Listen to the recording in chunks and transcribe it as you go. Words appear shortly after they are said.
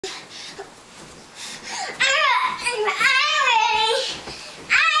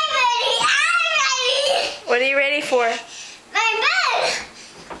for? My bed.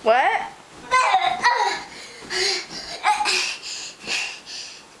 What?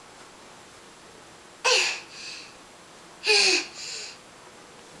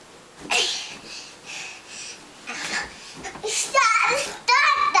 Stop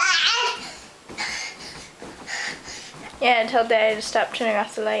that. Yeah, tell Daddy to stop turning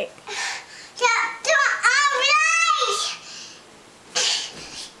off the light. Stop doing all right.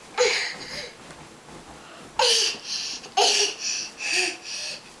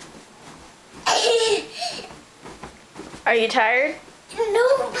 Are you tired?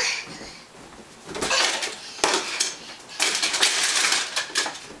 No.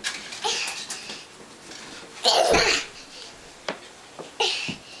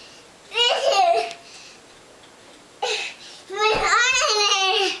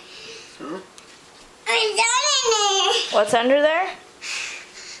 What's under there?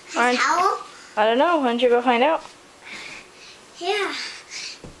 A towel? I don't know. Why don't you go find out? Yeah.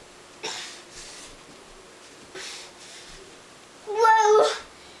 Whoa.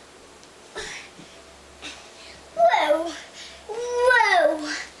 Whoa. Whoa.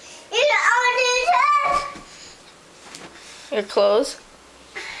 Is it on his head? Your clothes?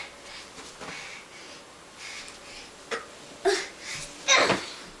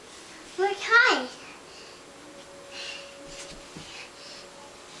 What kind?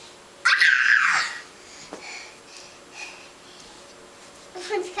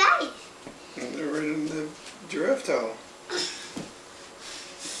 What kind? They're right in the giraffe towel.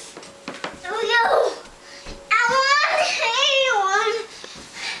 No. I want a one.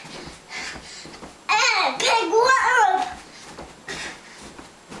 And a big one.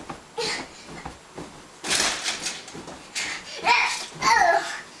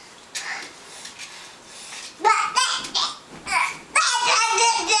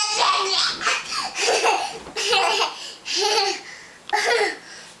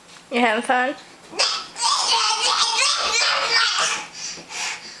 You having fun?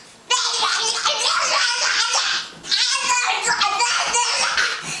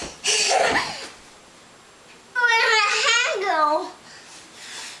 Where'd my hand go?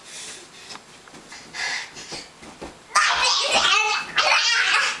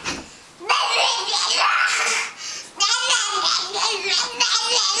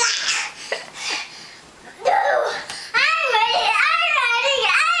 No, I'm ready.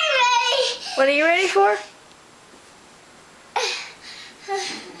 What are you ready for?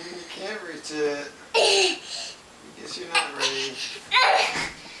 You can't reach it. I guess you're not ready.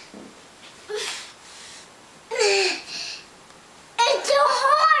 It's too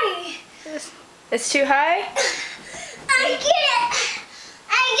hard. It's too high? I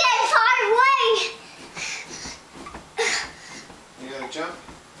get far away. You gotta jump.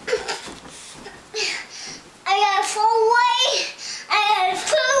 I got fall away. I got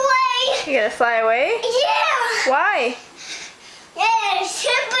flew away. You gotta fly away? Yeah. Why? Yeah,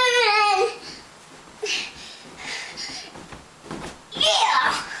 Superman.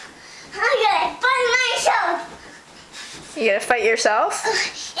 Yeah. I gotta find myself. You gotta fight yourself?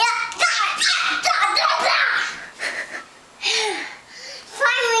 Yeah.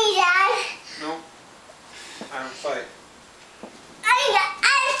 Find me, Dad. No. I don't fight. I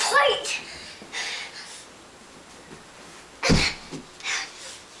fight.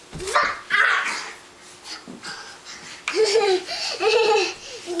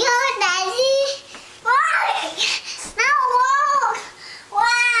 Go, Daddy. Walk. Now walk.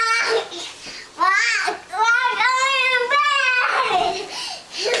 Walk. Walk. Walk on your bed.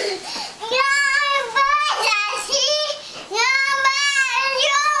 Your bed, Daddy. Your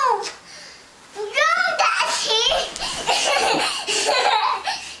bed. Go, Daddy.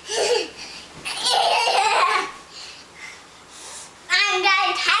 I'm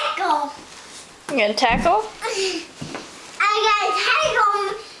gonna tackle. You gonna tackle? I gotta take him.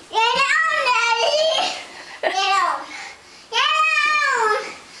 Get down, Daddy. Get down. Get down.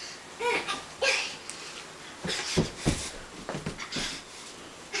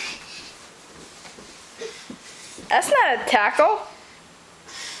 That's not a tackle.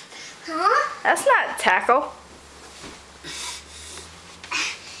 Huh? That's not a tackle.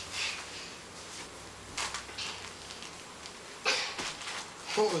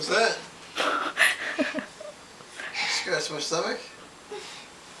 What was that? Scratch my stomach?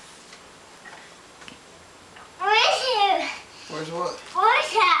 Where is it? Where's what?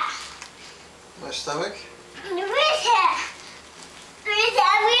 Where's that? My stomach? Where is that? Where is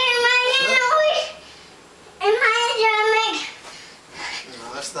that? Where am I? Am I stomach?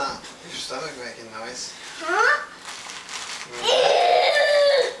 No, that's not your stomach making noise. Huh?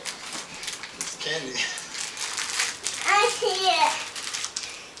 It's candy.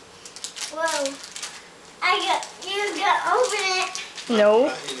 you got open it. No.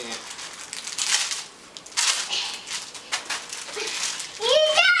 Not eating